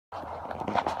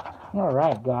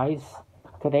Alright guys,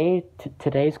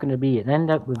 today's gonna be an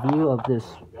in-depth review of this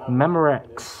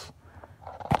Memorex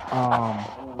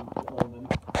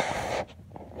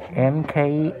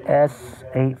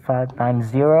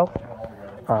mks8590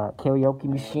 karaoke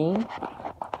machine.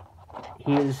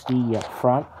 Here's the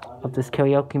front of this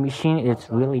karaoke machine. It's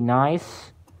really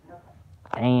nice,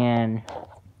 and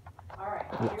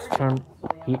let's turn.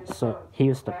 So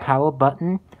here's the power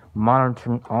button,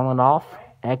 monitoring on and off,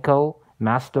 echo,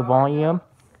 master volume,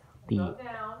 the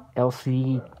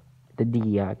LCD, the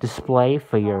display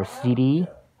for your CD,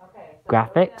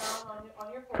 graphics,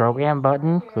 program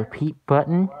button, repeat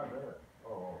button,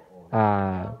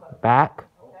 back,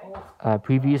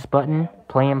 previous button,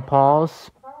 play and pause,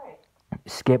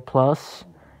 skip plus,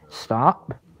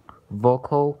 stop,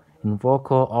 vocal and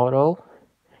vocal auto,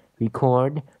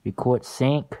 record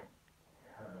sync,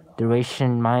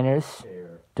 duration minus,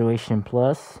 duration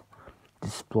plus,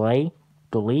 display,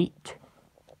 delete,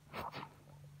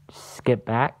 skip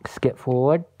back, skip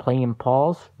forward, play and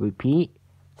pause, repeat,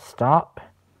 stop,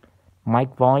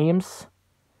 mic volumes,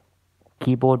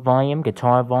 keyboard volume,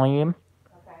 guitar volume,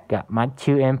 got mic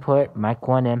 2 input, mic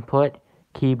 1 input,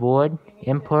 keyboard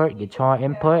input, guitar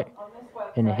input,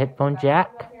 and a headphone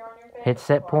jack,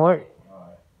 headset port,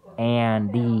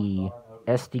 and the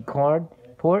SD card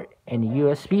port, and the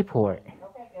USB port.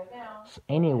 So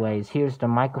anyways, here's the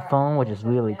microphone, which is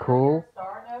really cool.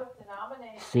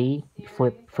 See, you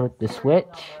flip the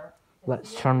switch.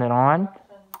 Let's turn it on.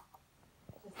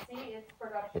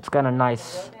 It's got a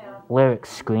nice lyric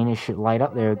screen. It should light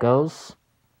up. There it goes.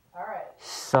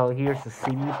 So here's the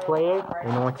CD player.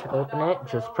 In order to open it,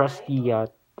 just press the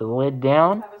lid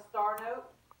down.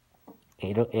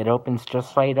 It opens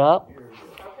just right up.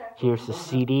 Here's the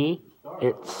CD.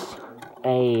 It's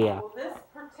a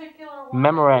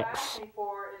Memorex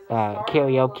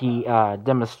karaoke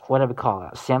demo, whatever you call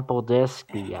it, sample disc.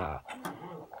 He's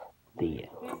making a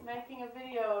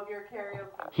video of your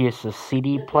karaoke. Here's the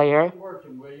CD player.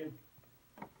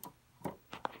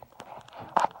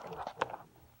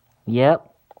 Yep.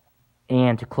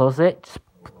 And to close it,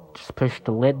 just push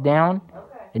the lid down.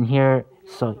 And here,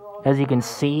 so as you can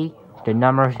see, the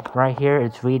number right here,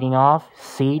 it's reading off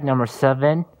C number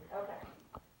 7.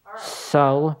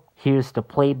 So here's the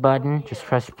play button. Just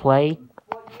press play.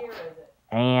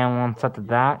 And once after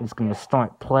that, it's going to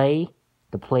start play.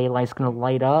 The play light's going to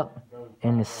light up.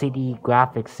 And the CD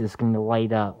graphics is going to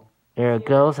light up. There it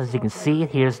goes. As you can see,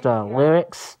 here's the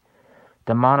lyrics.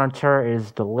 The monitor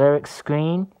is the lyrics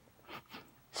screen.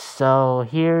 So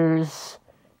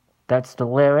that's the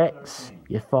lyrics.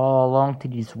 You follow along to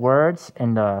these words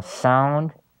and the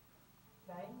sound.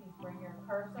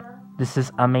 This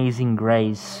is Amazing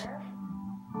Grace.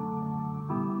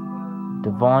 The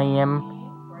volume,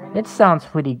 it sounds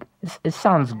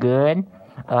good.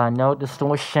 No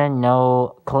distortion,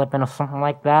 no clipping or something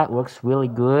like that. Works really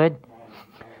good.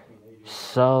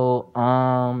 So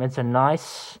it's a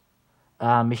nice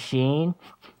machine.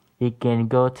 You can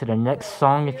go to the next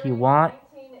song if you want.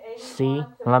 See,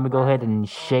 let me go ahead and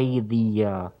show you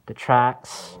the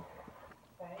tracks.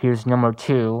 Here's number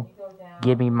 2.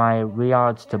 Give me my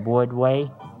regards to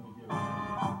Broadway.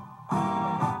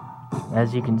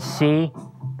 As you can see,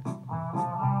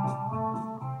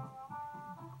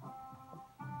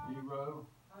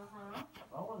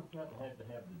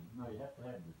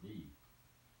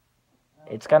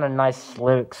 it's got a nice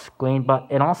lyric screen, but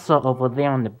and also over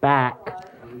there on the back,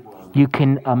 you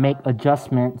can make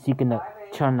adjustments. You can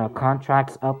turn the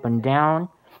contracts up and down.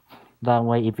 That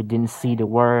way, if you didn't see the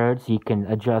words, you can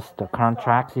adjust the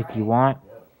contracts if you want.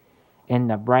 And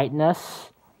the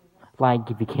brightness, like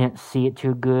if you can't see it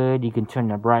too good, you can turn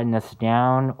the brightness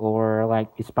down, or like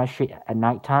especially at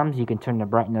night times, you can turn the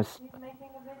brightness.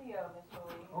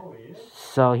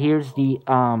 So here's the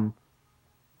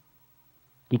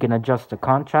you can adjust the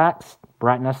contracts,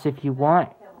 brightness if you want.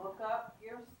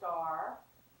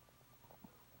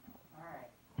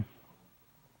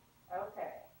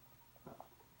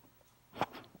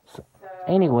 So,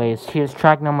 anyways, here's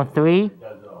track number 3.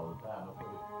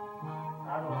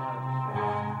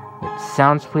 It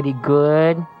sounds pretty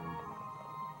good,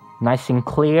 nice and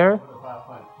clear.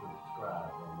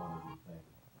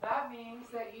 That means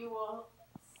that you will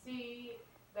see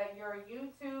that your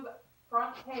YouTube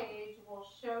front page will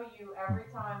show you every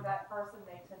time that person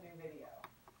makes a new video.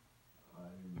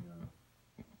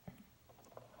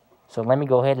 So let me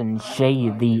go ahead and show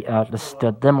you the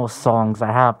demo songs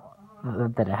I have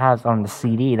that it has on the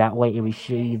CD. That way it will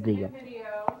show you the video.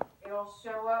 It'll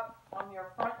show up on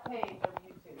your front page of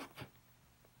YouTube.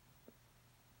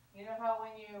 You know how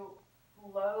when you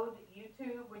load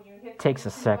YouTube, when you hit takes a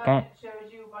second. Button, it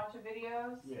shows you a bunch of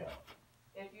videos? Yeah.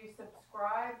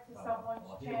 subscribe to someone's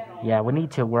channel. Yeah, we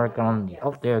need to work on. Yes.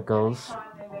 Oh, there it goes.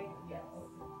 Anytime they make, yes.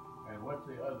 And what's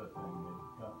the other thing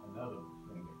another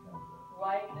thing that comes up?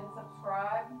 Like and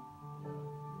subscribe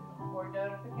Yeah. or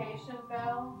notification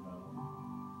bell.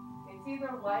 No. It's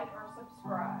either like or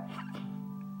subscribe.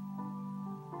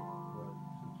 Well,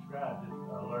 subscribe just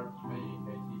alerts me in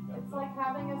case he comes It's up. like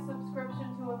having a subscription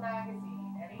to a magazine.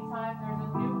 Anytime there's a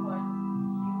new one,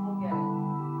 you will get it.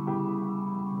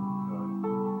 So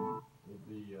it'd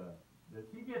be, does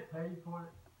he get paid for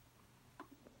it?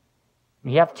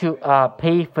 You have to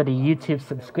pay for the YouTube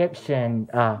subscription.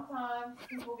 Sometimes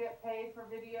people get paid for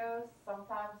videos,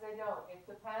 sometimes they don't. It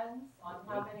depends on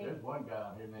how many. There's one guy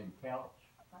out here named Couch.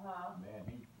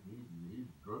 Man, he's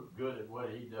good at what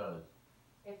he does.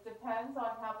 It depends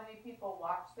on how many people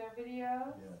watch their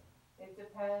videos. Yeah. It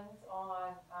depends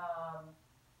on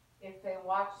if they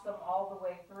watch them all the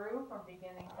way through from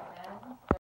beginning to end.